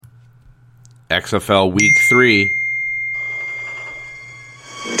XFL Week 3.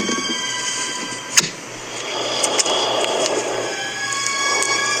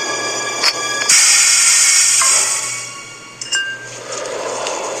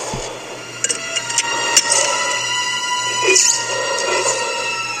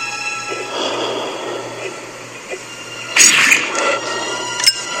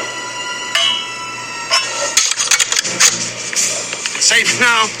 Safe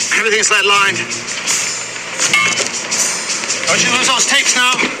now. Everything's lead lined. Don't you lose those tapes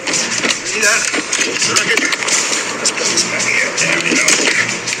now. See that? The record. Let's put this back here. There we go.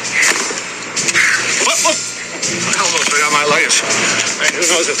 Whoop. I almost forgot my luggage. And who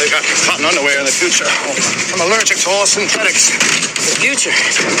knows if they got cotton underwear in the future. I'm allergic to all synthetics. The future?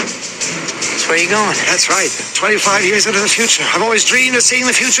 That's where you going? That's right. 25 years into the future. I've always dreamed of seeing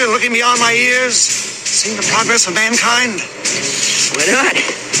the future, looking beyond my years, seeing the progress of mankind. Why not?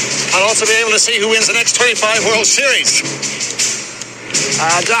 I'll also be able to see who wins the next 25 World Series.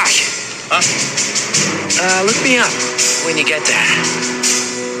 Doc. Huh? Look me up when you get there.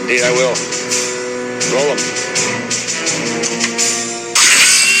 Indeed, I will. Roll 'em.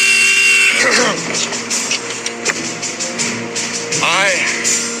 I,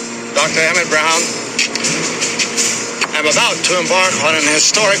 Dr. Emmett Brown, am about to embark on an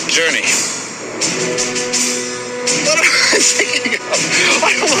historic journey. What am I thinking of?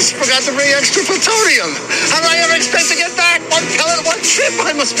 I almost forgot to bring extra plutonium. How do I ever expect to get back? One pellet, one trip. I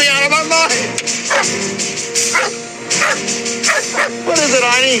must be out of my mind. What is it,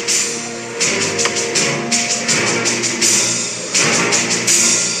 Arnie?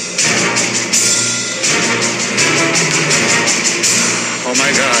 Oh,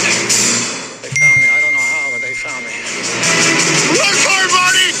 my God. They found me. I don't know how, but they found me. Run for it,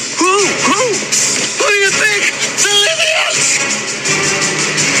 Marty! Who? Who do you think? The Libyans!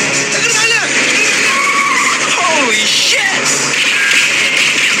 Look at my look! Holy shit!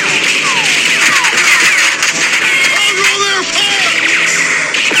 I'll go there first!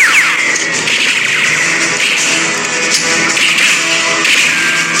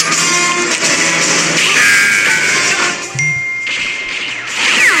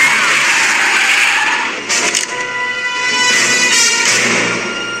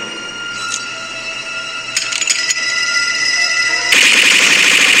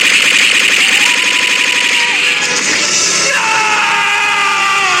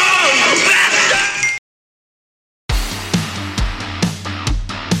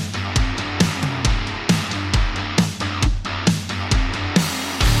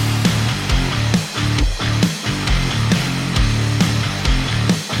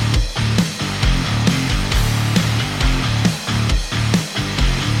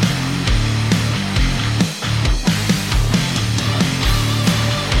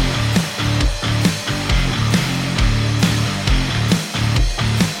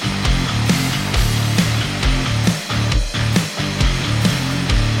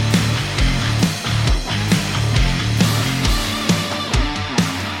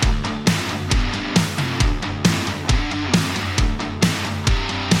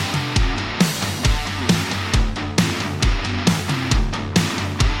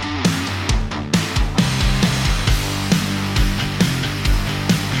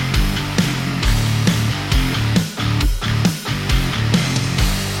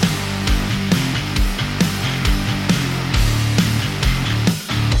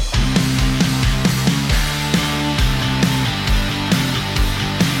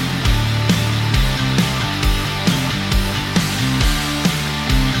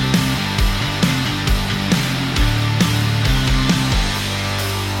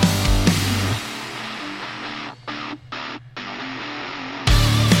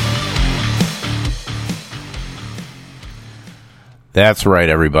 That's right,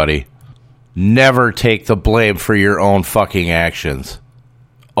 everybody. Never take the blame for your own fucking actions.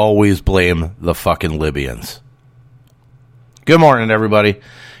 Always blame the fucking Libyans. Good morning, everybody.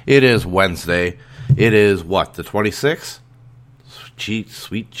 It is Wednesday. It is, what, the 26th?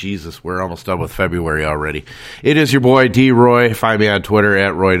 Sweet Jesus, we're almost done with February already. It is your boy, D-Roy. Find me on Twitter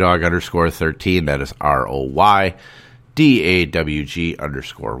at RoyDog_13. That is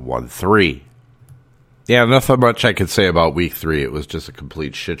ROYDAWG_13. Yeah, nothing much I could say about Week 3. It was just a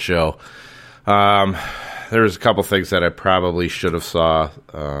complete shit show. There was a couple things that I probably should have saw.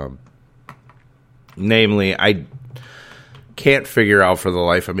 Namely, I can't figure out for the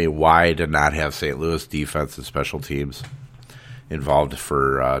life of me why I did not have St. Louis defense and special teams involved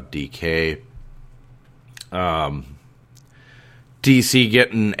for DK. DC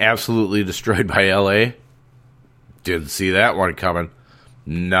getting absolutely destroyed by LA. Didn't see that one coming.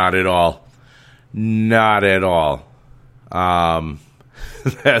 Not at all. Not at all.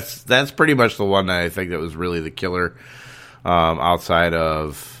 That's pretty much the one that I think that was really the killer. Outside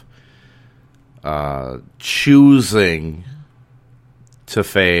of choosing to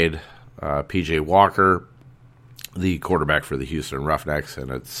fade PJ Walker, the quarterback for the Houston Roughnecks,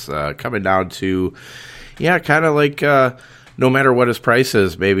 and it's coming down to, kind of like no matter what his price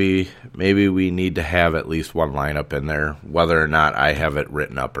is, maybe we need to have at least one lineup in there, whether or not I have it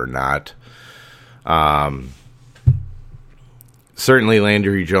written up or not. Certainly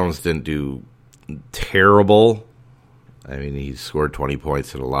Landry Jones didn't do terrible. I mean, he scored 20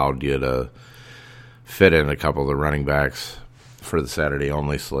 points and allowed you to fit in a couple of the running backs for the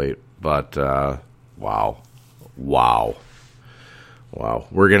Saturday-only slate. But, wow. We're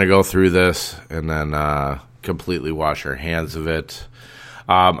going to go through this and then completely wash our hands of it.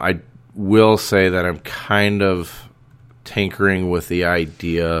 I will say that I'm kind of tinkering with the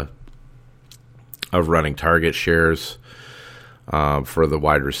idea of running target shares for the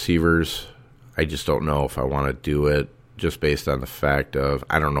wide receivers. I just don't know if I want to do it, just based on the fact of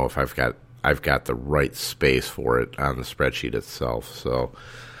I don't know if I've got the right space for it on the spreadsheet itself. So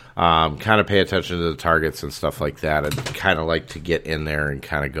kind of pay attention to the targets and stuff like that. I'd kind of like to get in there and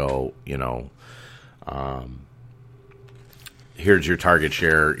kind of go, here's your target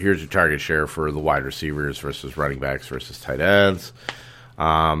share. Here's your target share for the wide receivers versus running backs versus tight ends.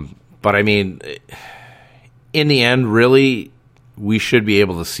 But I mean, in the end, really, we should be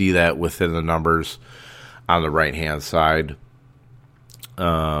able to see that within the numbers on the right-hand side.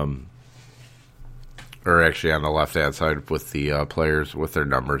 Or actually on the left-hand side with the players, with their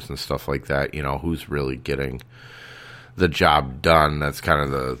numbers and stuff like that. Who's really getting the job done. That's kind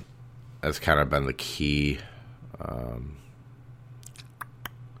of been the key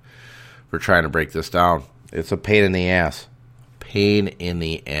for trying to break this down. It's a pain in the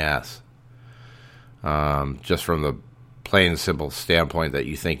ass. Just from the plain and simple standpoint that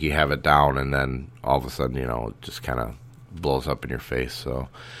you think you have it down, and then all of a sudden, it just kind of blows up in your face. So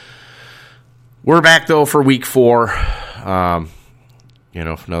we're back though for week 4. Another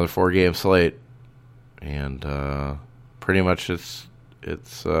 4-game slate, and pretty much it's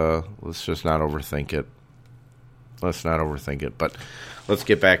let's just not overthink it. But let's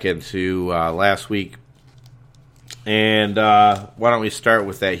get back into last week. And why don't we start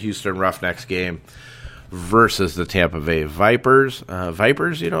with that Houston Roughnecks game versus the Tampa Bay Vipers.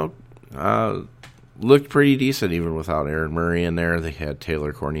 Vipers, looked pretty decent even without Aaron Murray in there. They had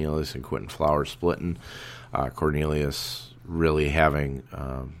Taylor Cornelius and Quentin Flowers splitting. Cornelius really having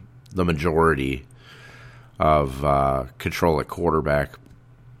the majority of control at quarterback.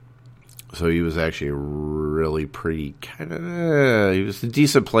 So he was actually really pretty he was a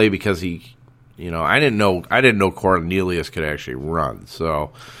decent play because he, I didn't know Cornelius could actually run.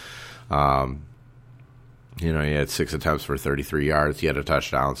 So, he had 6 attempts for 33 yards. He had a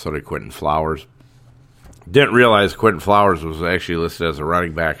touchdown. So did Quentin Flowers. Didn't realize Quentin Flowers was actually listed as a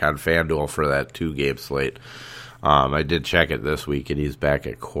running back on FanDuel for that 2-game slate. I did check it this week, and he's back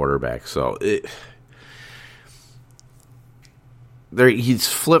at quarterback. So he's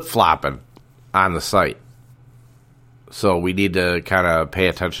flip-flopping on the site. So we need to kind of pay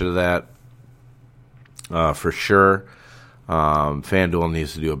attention to that for sure. FanDuel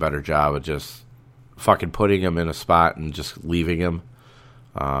needs to do a better job of just fucking putting him in a spot and just leaving him.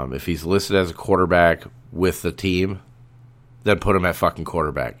 If he's listed as a quarterback with the team, then put him at fucking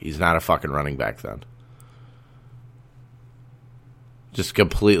quarterback. He's not a fucking running back then. Just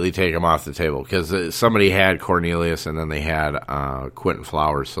completely take him off the table, because somebody had Cornelius and then they had Quentin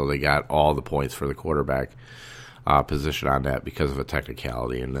Flowers, so they got all the points for the quarterback position on that because of a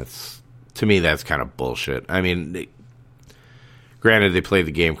technicality, and to me that's kind of bullshit. I mean, granted, they played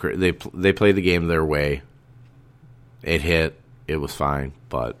the game. They played the game their way. It hit. It was fine.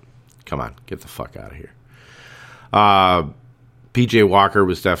 But come on, get the fuck out of here. PJ Walker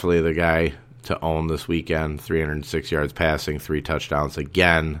was definitely the guy to own this weekend. 306 yards passing, 3 touchdowns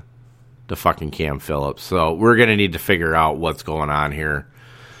again. The fucking Cam Phillips. So we're gonna need to figure out what's going on here.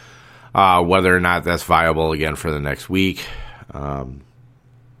 Whether or not that's viable again for the next week.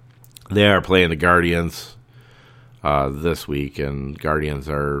 They are playing the Guardians this week, and Guardians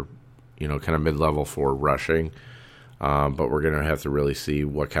are, kind of mid-level for rushing. But we're going to have to really see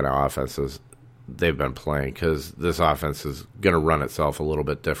what kind of offenses they've been playing, because this offense is going to run itself a little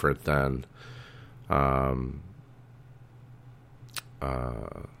bit different than oh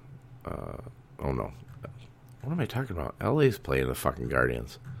no. What am I talking about? LA's playing the fucking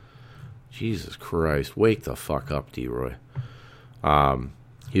Guardians. Jesus Christ. Wake the fuck up, D-Roy.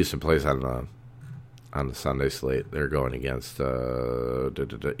 Houston plays on the Sunday slate. They're going against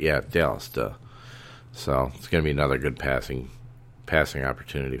Dallas. So it's going to be another good passing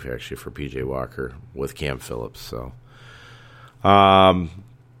opportunity for P.J. Walker with Cam Phillips. So not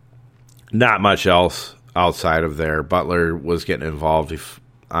much else outside of there. Butler was getting involved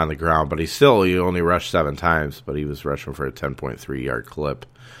on the ground, but he only rushed 7 times, but he was rushing for a 10.3 yard clip.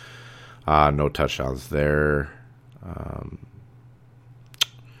 No touchdowns there.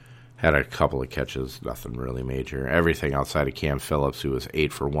 Had a couple of catches, nothing really major. Everything outside of Cam Phillips, who was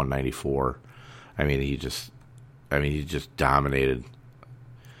 8 for 194. He just dominated.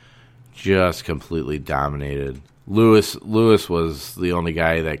 Just completely dominated. Lewis was the only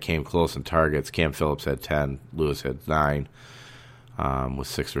guy that came close in targets. Cam Phillips had 10. Lewis had 9, with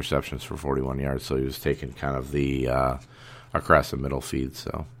 6 receptions for 41 yards. So he was taking kind of the across the middle feed.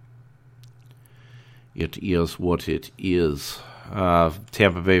 So it is what it is.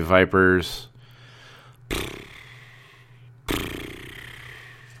 Tampa Bay Vipers.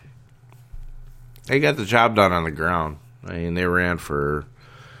 They got the job done on the ground. They ran for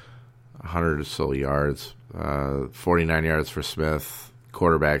 100 or so yards, 49 yards for Smith.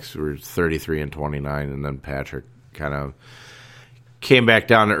 Quarterbacks were 33 and 29, and then Patrick kind of came back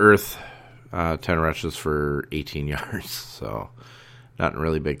down to earth, 10 rushes for 18 yards. So nothing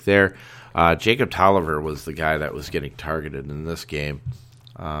really big there. Jacob Tolliver was the guy that was getting targeted in this game.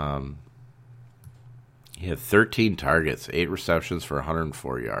 He had 13 targets, 8 receptions for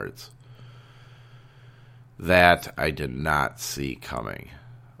 104 yards. That I did not see coming.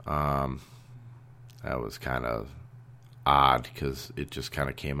 That was kind of odd because it just kind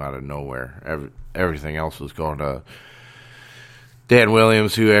of came out of nowhere. Everything else was going to Dan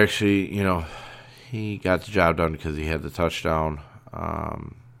Williams, who actually, he got the job done because he had the touchdown.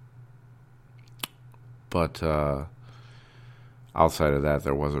 But outside of that,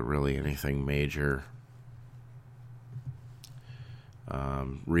 there wasn't really anything major.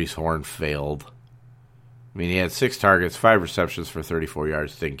 Reese Horn failed. He had 6 targets, 5 receptions for 34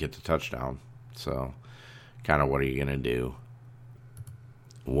 yards, didn't get the touchdown. So, kind of what are you going to do?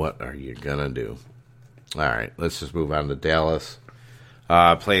 What are you going to do? All right, let's just move on to Dallas.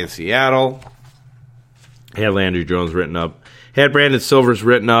 Playing Seattle. Had Landry Jones written up. Had Brandon Silvers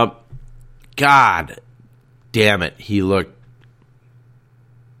written up. God damn it, he looked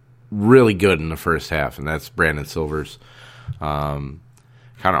really good in the first half, and that's Brandon Silvers.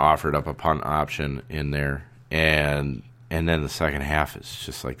 Kind of offered up a punt option in there, and then the second half, it's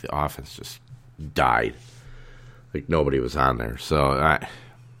just like the offense just died. Like nobody was on there. So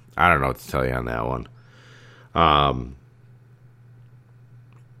I don't know what to tell you on that one.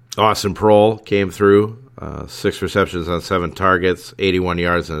 Austin Proehl came through, 6 receptions on 7 targets, 81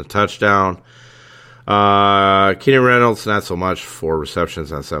 yards and a touchdown. Keenan Reynolds, not so much, 4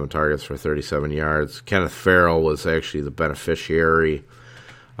 receptions on 7 targets for 37 yards. Kenneth Farrell was actually the beneficiary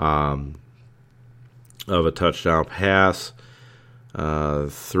of a touchdown pass.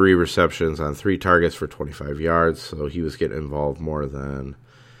 3 receptions on 3 targets for 25 yards, so he was getting involved more than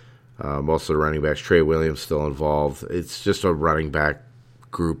most of the running backs. Trey Williams still involved. It's just a running back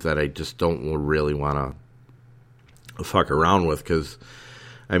group that I just don't really want to fuck around with because,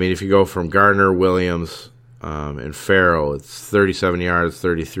 if you go from Gardner, Williams, and Farrell, it's 37 yards,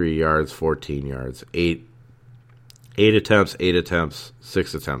 33 yards, 14 yards, 8 attempts,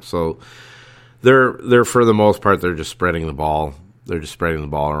 6 attempts. So they're for the most part, they're just spreading the ball. They're just spreading the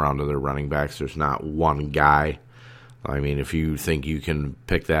ball around to their running backs. There's not one guy. If you think you can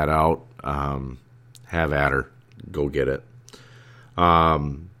pick that out, have at her. Go get it.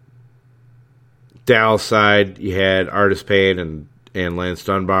 Dallas side, you had Artis Payne and Lance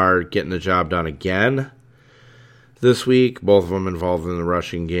Dunbar getting the job done again this week. Both of them involved in the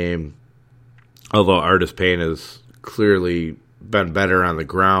rushing game. Although Artis Payne has clearly been better on the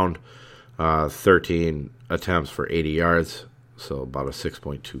ground. 13 attempts for 80 yards, so about a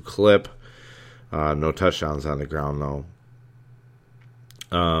 6.2 clip. No touchdowns on the ground, though.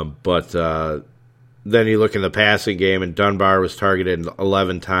 But then you look in the passing game, and Dunbar was targeted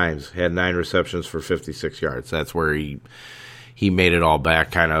 11 times, had 9 receptions for 56 yards. That's where he made it all back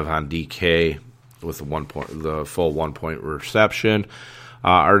kind of on DK with the full 1-point reception.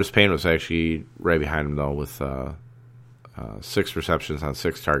 Artis Payne was actually right behind him, though, with 6 receptions on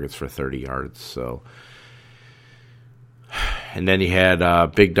 6 targets for 30 yards. So, and then you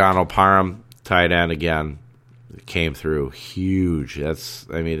had Big Donald Parham, tight end again, came through huge. It's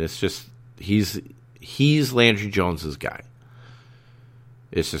just he's Landry Jones's guy.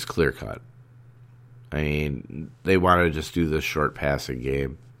 It's just clear cut. They wanted to just do this short passing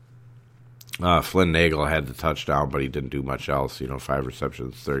game. Flynn Nagel had the touchdown, but he didn't do much else. 5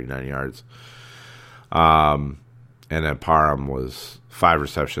 receptions, 39 yards. And then Parham was 5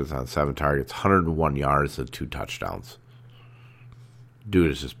 receptions on 7 targets, 101 yards and 2 touchdowns.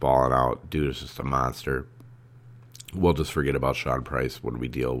 Dude is just balling out. Dude is just a monster. We'll just forget about Sean Price when we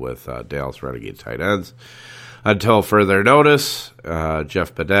deal with Dallas Renegade tight ends. Until further notice,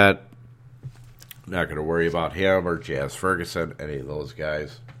 Jeff Badette, not going to worry about him or Jazz Ferguson, any of those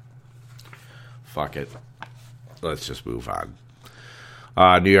guys. Fuck it. Let's just move on.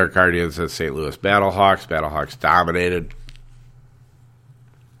 New York Guardians at St. Louis Battlehawks. Battlehawks dominated.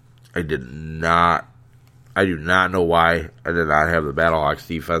 I do not know why I did not have the Battlehawks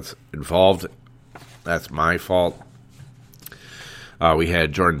defense involved. That's my fault. We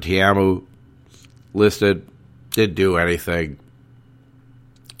had Jordan Tiamu listed. Didn't do anything.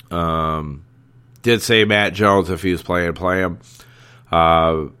 Did say Matt Jones, if he was playing, play him.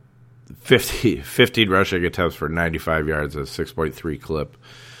 15 rushing attempts for 95 yards, a 6.3 clip.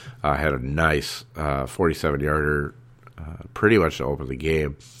 Had a nice 47-yarder pretty much to open the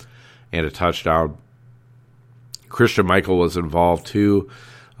game. And a touchdown. Christian Michael was involved too.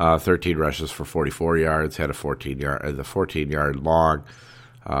 13 rushes for 44 yards. Had a 14-yard long,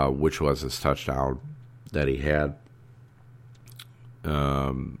 which was his touchdown that he had.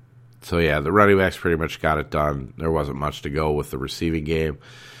 So yeah, the running backs pretty much got it done. There wasn't much to go with the receiving game.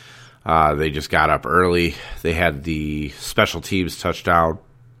 They just got up early. They had the special teams touchdown,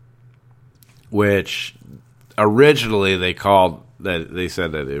 which originally they called that. They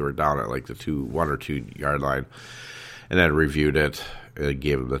said that they were down at like the 1 or 2 yard line, and then reviewed it and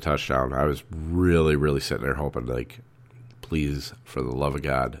gave them the touchdown. I was really, really sitting there hoping, like, please, for the love of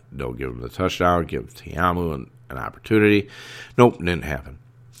God, don't give them the touchdown. Give Tiamu an opportunity. Nope, didn't happen.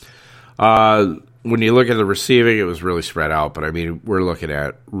 When you look at the receiving, it was really spread out, but I mean, we're looking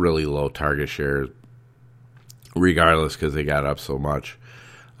at really low target shares regardless because they got up so much.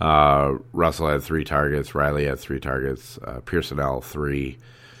 Russell had 3 targets. Riley had 3 targets. Pearsonell, 3.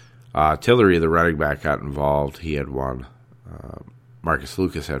 Tillery, the running back, got involved. He had 1. Marcus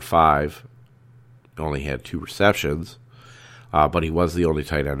Lucas had 5. Only had 2 receptions. But he was the only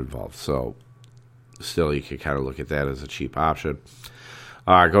tight end involved. So still, you could kind of look at that as a cheap option.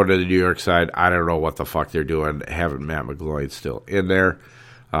 Go to the New York side. I don't know what the fuck they're doing. Having Matt McGloin still in there.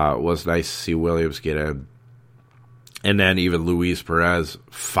 It was nice to see Williams get in. And then even Luis Perez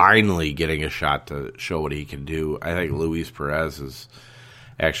finally getting a shot to show what he can do. I think Luis Perez is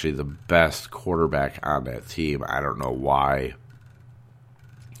actually the best quarterback on that team. I don't know why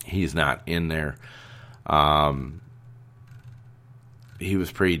he's not in there. He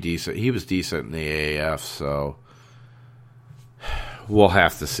was pretty decent. He was decent in the AAF, so we'll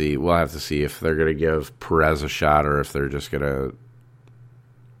have to see. We'll have to see if they're going to give Perez a shot or if they're just going to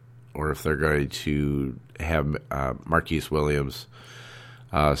have Marquise Williams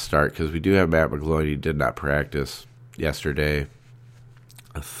start, because we do have Matt McGloin. He did not practice yesterday.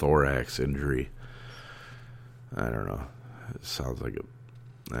 A thorax injury. I don't know. It sounds like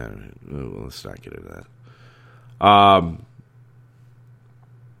let's not get into that.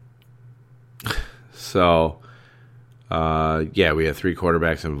 Yeah, we had 3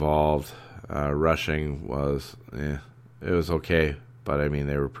 quarterbacks involved. Rushing was, it was okay, but I mean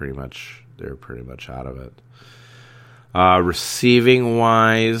they were pretty much out of it. Receiving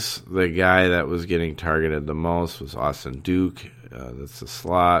wise, the guy that was getting targeted the most was Austin Duke. That's the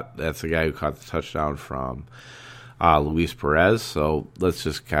slot. That's the guy who caught the touchdown from Luis Perez. So let's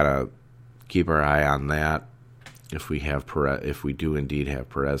just kind of keep our eye on that. If we do indeed have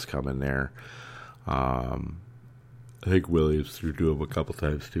Perez come in there, I think Williams threw to him a couple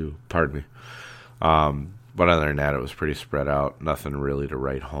times too. Pardon me. But other than that, it was pretty spread out. Nothing really to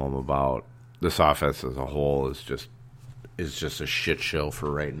write home about. This offense as a whole is just a shit show for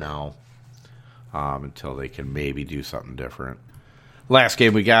right now. Until they can maybe do something different. Last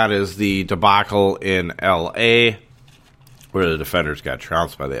game we got is the debacle in L.A., where the Defenders got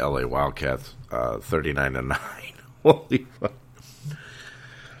trounced by the L.A. Wildcats, 39-9. Holy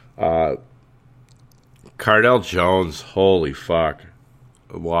fuck. Cardell Jones, holy fuck.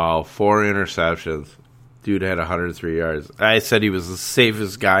 Wow, 4 interceptions. Dude had 103 yards. I said he was the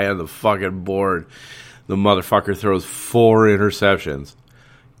safest guy on the fucking board. The motherfucker throws 4 interceptions.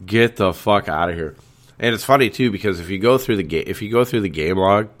 Get the fuck out of here. And it's funny too, because if you go through the game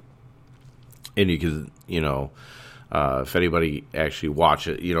log, and you can, if anybody actually watch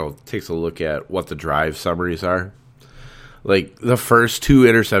it, takes a look at what the drive summaries are. Like the first 2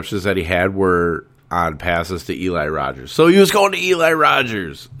 interceptions that he had were on passes to Eli Rogers. So he was going to Eli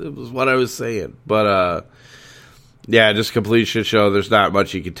Rogers. It was what I was saying. But yeah, just complete shit show. There's not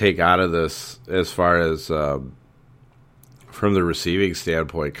much you can take out of this as far as from the receiving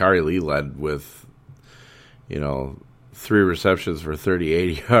standpoint. Kari Lee led with, 3 receptions for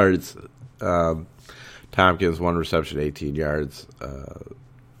 38 yards. Tompkins, 1 reception, 18 yards.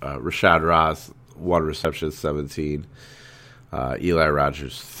 Rashad Ross, 1 reception, 17. Eli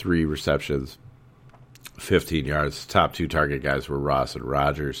Rogers, 3 receptions, 15 yards. Top 2 target guys were Ross and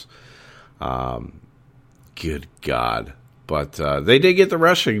Rogers. Good God. But they did get the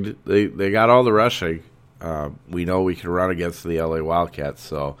rushing. They got all the rushing. We know we can run against the LA Wildcats,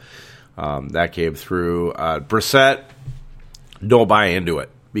 so that came through. Brissett, don't buy into it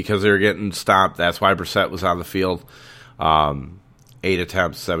because they're getting stopped. That's why Brissett was on the field. 8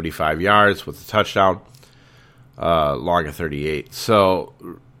 attempts, 75 yards with a touchdown, long of 38. So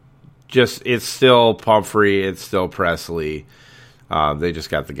it's still Pumphrey, it's still Presley. They just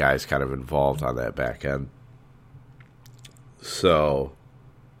got the guys kind of involved on that back end. So,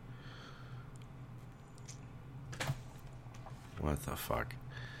 what the fuck?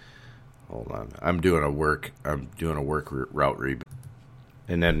 Hold on. I'm doing a work route read.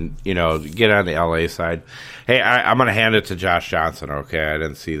 And then, get on the LA side. Hey, I'm going to hand it to Josh Johnson, okay? I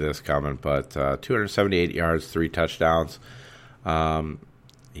didn't see this coming, but 278 yards, 3 touchdowns.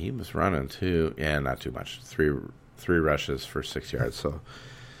 He was running, too. Yeah, not too much. Three rushes for 6 yards. So,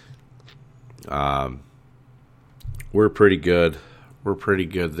 we're pretty good. We're pretty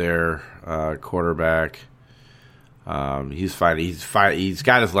good there. Quarterback. He's fine. He's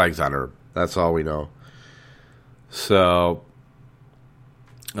got his legs under him. That's all we know. So,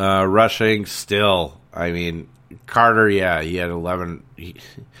 rushing still. I mean, Carter, yeah, he had 11.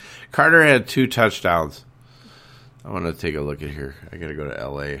 Carter had 2 touchdowns. I want to take a look at here. I got to go to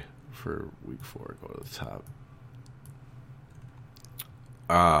LA for week 4. Go to the top.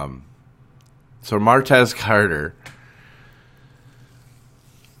 So Martez Carter,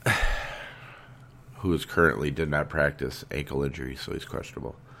 who is currently did not practice, ankle injury, so he's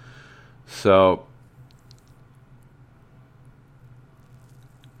questionable. So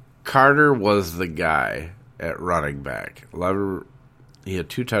Carter was the guy at running back. He had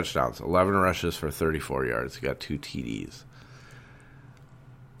 2 touchdowns, 11 rushes for 34 yards. He got 2 TDs.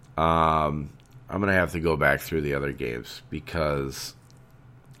 I'm going to have to go back through the other games because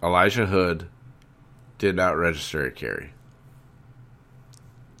Elijah Hood did not register a carry.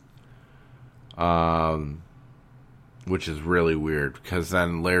 Which is really weird because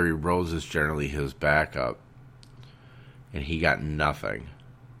then Larry Rose is generally his backup, and he got nothing.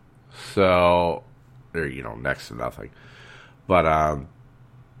 So, or next to nothing. But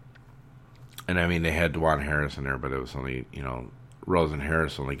and I mean they had DeJuan Harris in there, but it was only Rose and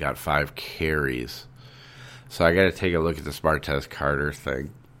Harris only got 5 carries. So I got to take a look at the Martez Carter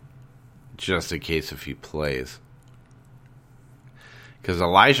thing, just in case if he plays. Because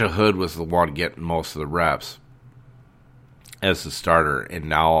Elijah Hood was the one getting most of the reps as the starter, and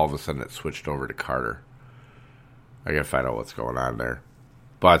now all of a sudden it switched over to Carter. I got to find out what's going on there.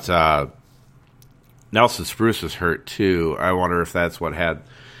 But Nelson Spruce was hurt too. I wonder if that's what happened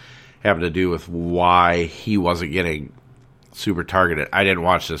to do with why he wasn't getting super targeted. I didn't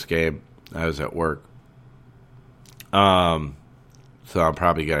watch this game. I was at work. So I'm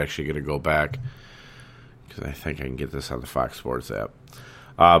probably actually going to go back because I think I can get this on the Fox Sports app.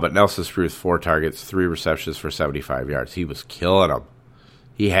 But Nelson Spruce, 4 targets, 3 receptions for 75 yards. He was killing them.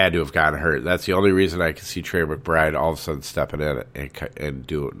 He had to have gotten hurt. That's the only reason I could see Trey McBride all of a sudden stepping in and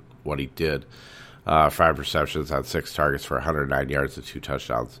doing what he did. 5 receptions on 6 targets for 109 yards and 2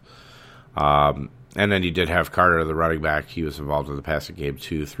 touchdowns. And then you did have Carter, the running back. He was involved in the passing game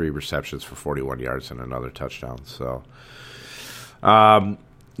too. 3 receptions for 41 yards and another touchdown. So,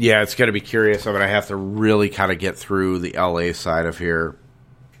 yeah, it's going to be curious. I'm going to have to really kind of get through the LA side of here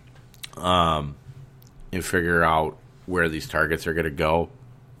and figure out where these targets are going to go.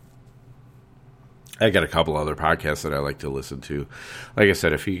 I got a couple other podcasts that I like to listen to. Like I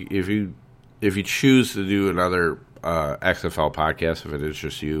said, if you choose to do another XFL podcast, if it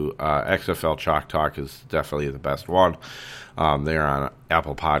interests you, XFL Chalk Talk is definitely the best one. They're on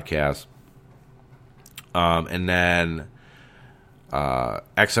Apple Podcasts. And then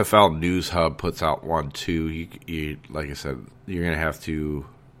XFL News Hub puts out one too. You like I said, you're gonna have to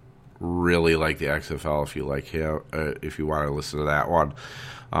really like the XFL if you like him. If you want to listen to that one,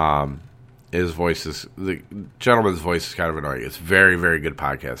 his voice is the gentleman's voice is kind of annoying. It's very, very good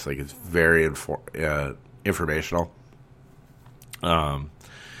podcast. Like it's very informational.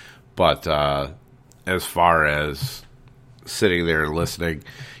 But as far as sitting there and listening,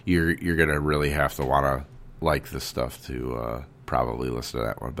 you're gonna really have to want to like this stuff to probably listen to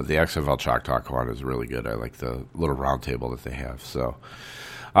that one. But the XFL Chalk Talk one is really good. I like the little round table that they have. So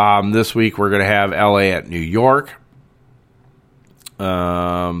this week we're gonna have LA at New York.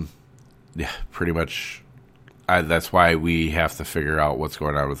 Yeah, pretty much That's why we have to figure out what's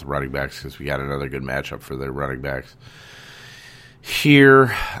going on with the running backs, because we got another good matchup for the running backs here.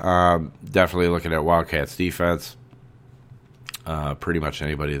 Definitely looking at Wildcats defense. Pretty much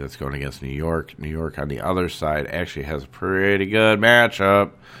anybody that's going against New York. New York on the other side actually has a pretty good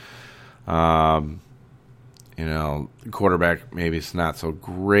matchup. Quarterback maybe it's not so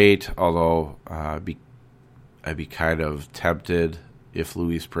great, although I'd be kind of tempted if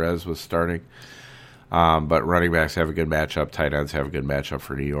Luis Perez was starting. But running backs have a good matchup. Tight ends have a good matchup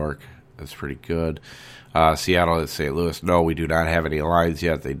for New York. That's pretty good. Seattle at St. Louis. No, we do not have any lines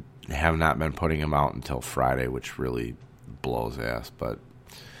yet. They have not been putting them out until Friday, which really blows ass. But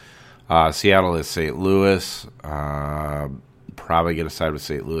Seattle at St. Louis. Probably going to side with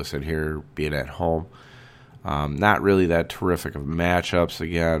St. Louis in here, being at home. Not really that terrific of matchups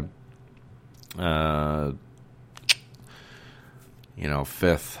again.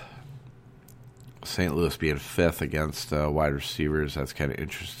 Fifth. St. Louis being fifth against wide receivers, that's kind of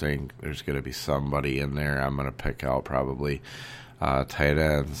interesting. There's going to be somebody in there I'm going to pick out probably. Tight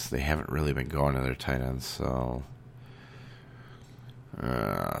ends, they haven't really been going to their tight ends, so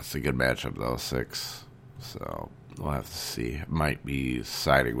it's a good matchup though, 6. So we'll have to see. Might be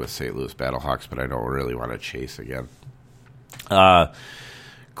siding with St. Louis Battlehawks, but I don't really want to chase again. As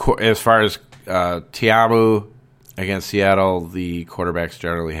far as Tiamu against Seattle, the quarterbacks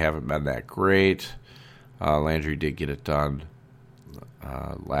generally haven't been that great. Landry did get it done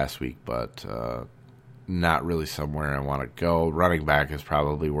last week, but not really somewhere I want to go. Running back is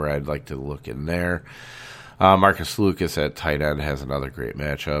probably where I'd like to look in there. Marcus Lucas at tight end has another great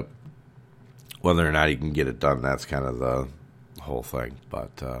matchup. Whether or not he can get it done, that's kind of the whole thing.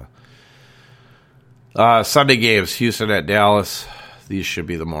 But Sunday games, Houston at Dallas. These should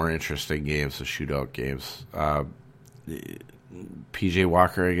be the more interesting games, the shootout games. PJ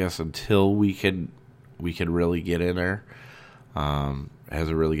Walker, I guess, until we could really get in there, has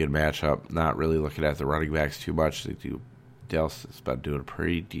a really good matchup. Not really looking at the running backs too much. Dallas has been doing a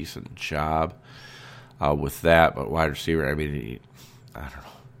pretty decent job with that, but wide receiver, I don't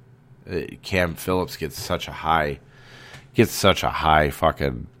know. Cam Phillips gets such a high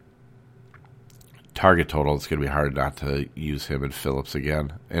fucking target total. It's going to be hard not to use him and Phillips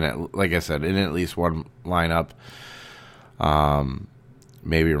again. And like I said, in at least one lineup,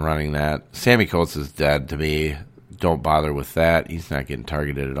 maybe running that. Sammy Coates is dead to me. Don't bother with that. He's not getting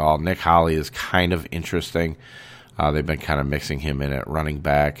targeted at all. Nick Holly is kind of interesting. They've been kind of mixing him in at running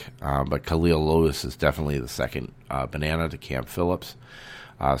back. But Khalil Lewis is definitely the second banana to Cam Phillips.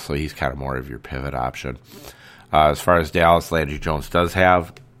 So he's kind of more of your pivot option. As far as Dallas, Landry Jones does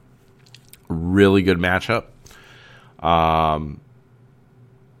have a really good matchup.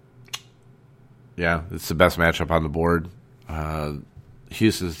 It's the best matchup on the board.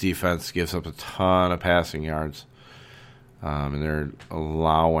 Houston's defense gives up a ton of passing yards. And they're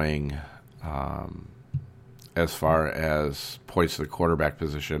allowing, as far as points to the quarterback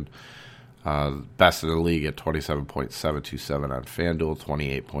position, best in the league at 27.727 on FanDuel,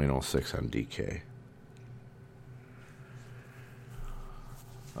 28.06 on DK.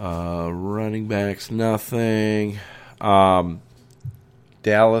 Running backs, nothing.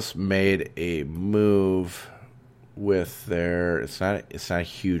 Dallas made a move with their. It's not a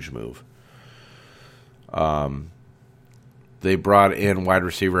huge move. They brought in wide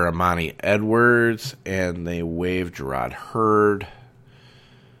receiver Amani Edwards, and they waived Gerard Hurd.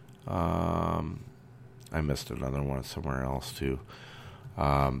 I missed another one somewhere else too.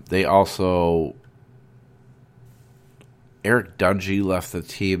 They also Eric Dungy left the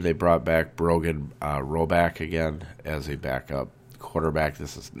team. They brought back Brogan Roback again as a backup quarterback.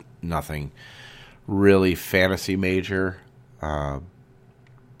 This is nothing really fantasy major.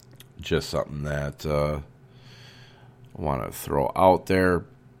 Just something that I want to throw out there.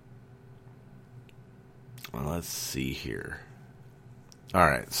 Well, let's see here. All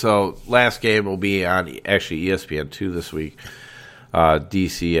right, so last game will be on actually ESPN2 this week.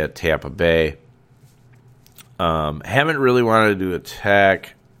 DC at Tampa Bay. Haven't really wanted to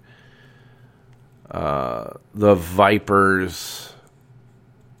attack the Vipers'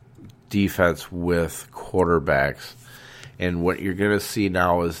 defense with quarterbacks. And what you're going to see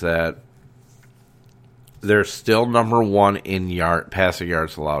now is that they're still number one in passing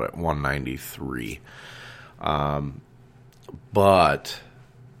yards allowed at 193. But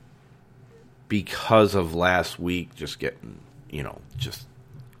because of last week just getting, just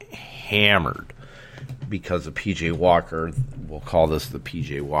hammered because of P.J. Walker, we'll call this the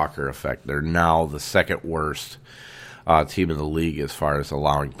P.J. Walker effect. They're now the second worst team in the league as far as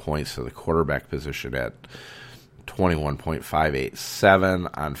allowing points to the quarterback position at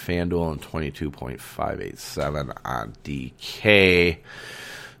 21.587 on FanDuel and 22.587 on DK.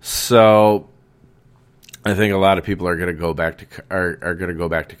 So I think a lot of people are going to go back to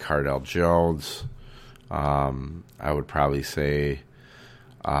Cardell Jones. I would probably say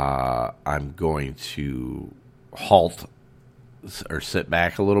I'm going to halt or sit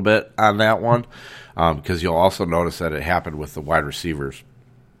back a little bit on that one, because you'll also notice that it happened with the wide receivers.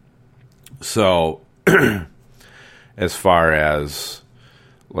 So as far as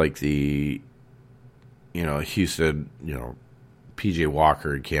like the, Houston, PJ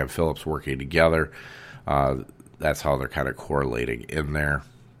Walker and Cam Phillips working together, that's how they're kind of correlating in there.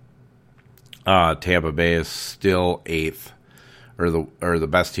 Tampa Bay is still 8th, or the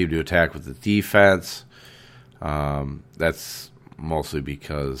best team to attack with the defense. That's mostly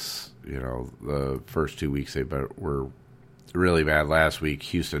because, the first 2 weeks were really bad. Last week,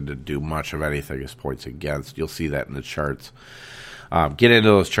 Houston didn't do much of anything as points against. You'll see that in the charts. Get into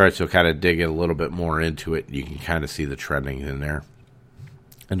those charts, you'll kind of dig a little bit more into it, and you can kind of see the trending in there.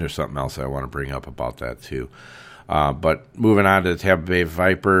 And there's something else I want to bring up about that, too. But moving on to the Tampa Bay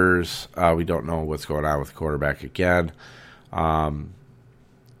Vipers, we don't know what's going on with the quarterback again.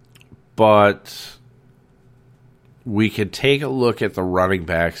 But we can take a look at the running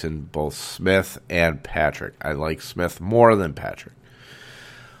backs in both Smith and Patrick. I like Smith more than Patrick.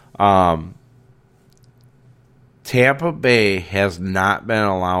 Tampa Bay has not been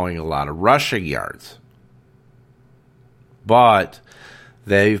allowing a lot of rushing yards, but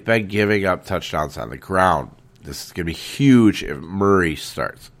they've been giving up touchdowns on the ground. This is going to be huge if Murray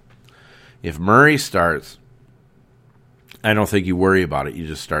starts. If Murray starts, I don't think you worry about it. You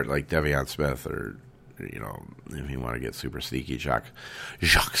just start like Devion Smith, or, if you want to get super sneaky, Jacques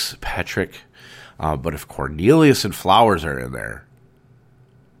Patrick. But if Cornelius and Flowers are in there,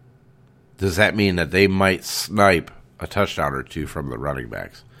 does that mean that they might snipe a touchdown or two from the running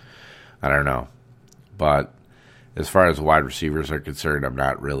backs? I don't know. But as far as wide receivers are concerned, I'm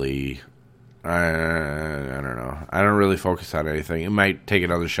not really... I don't know. I don't really focus on anything. It might take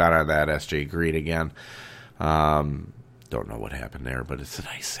another shot on that S.J. Green again. Don't know what happened there, but it's a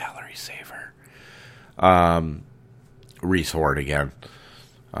nice salary saver. Reese Horn again.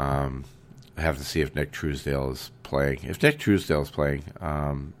 I have to see if Nick Truesdale is playing. If Nick Truesdale is playing,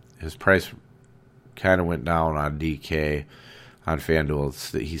 his price kind of went down on DK. On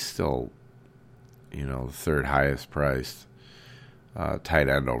FanDuel, he's still, the third highest priced tight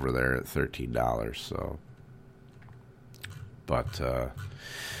end over there at $13. So, but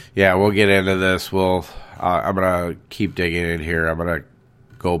yeah, we'll get into this. I'm gonna keep digging in here. I'm gonna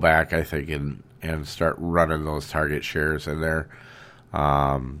go back, I think, and start running those target shares in there.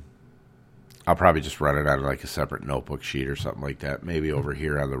 I'll probably just run it on like a separate notebook sheet or something like that. Maybe over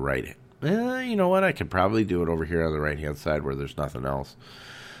here on the right. You know what? I could probably do it over here on the right hand side where there's nothing else.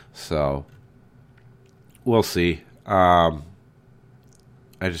 So we'll see.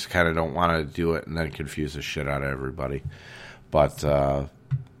 I just kind of don't want to do it and then confuse the shit out of everybody. But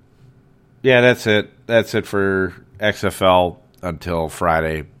yeah, that's it. That's it for XFL until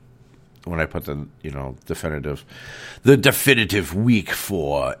Friday, when I put the definitive week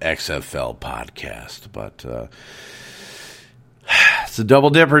for XFL podcast. But it's a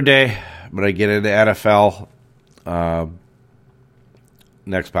double dipper day. I'm going to get into NFL.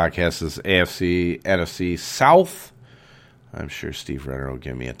 Next podcast is AFC, NFC South. I'm sure Steve Renner will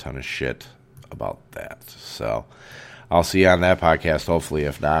give me a ton of shit about that. So I'll see you on that podcast, hopefully.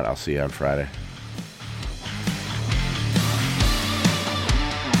 If not, I'll see you on Friday.